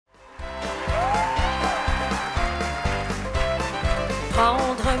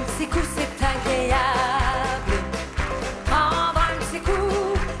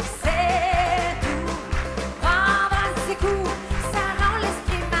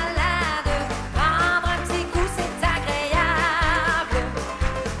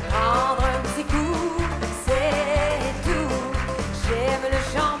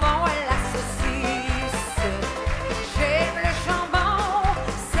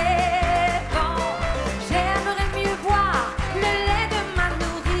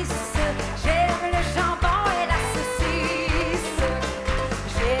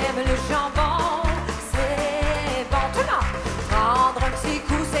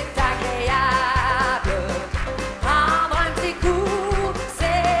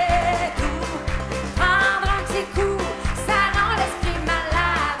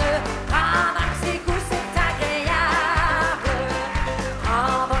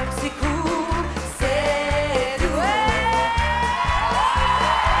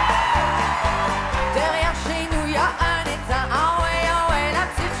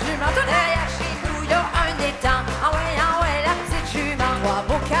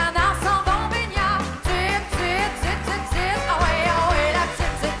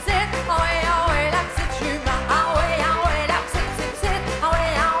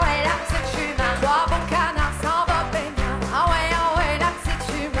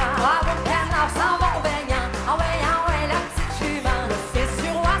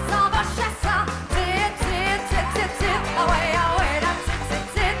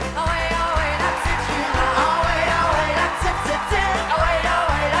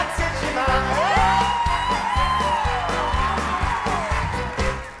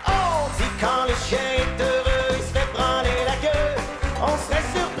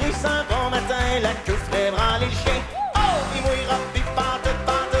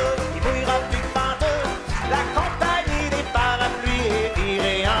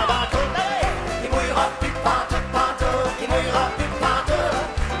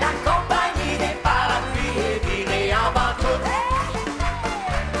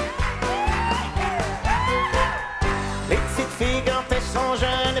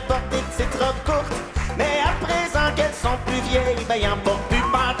porter de ces robes courtes. Mais à présent qu'elles sont plus vieilles, ben y'en porte plus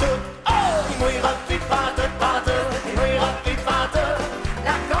pantoute. Oh! Il mouillera plus pantoute, pantoute, il mouillera plus pantoute.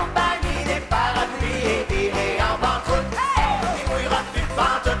 La compagnie des parapluies est virée en banqueroute. Hey! Il mouillera plus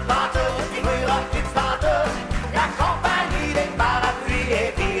pantoute, pantoute, il mouillera plus pantoute. La compagnie des parapluies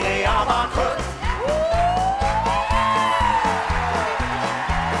est virée en banqueroute.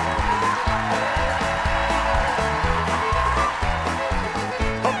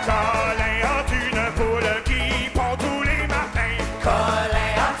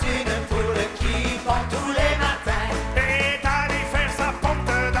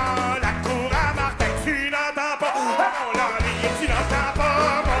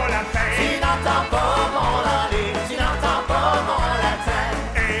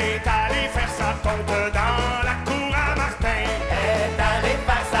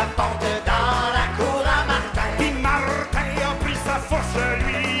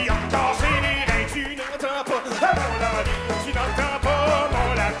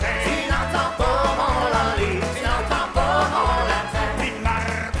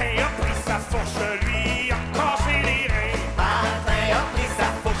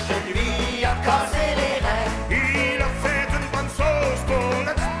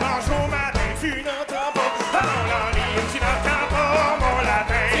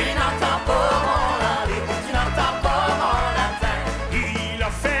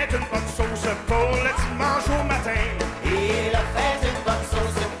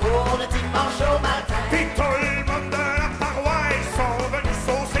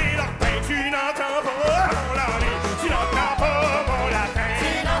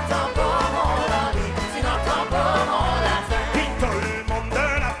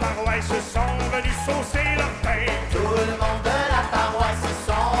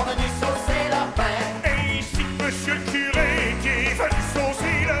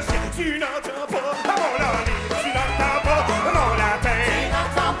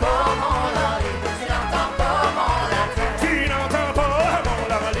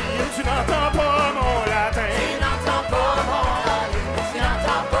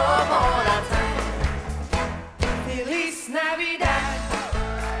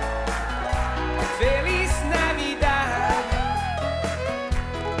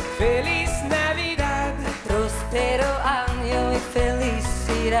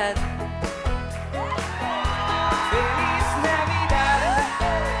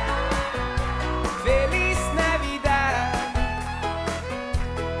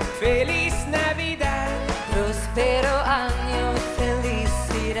 Feliz Navidad, próspero año y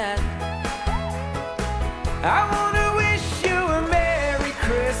felicidad. I want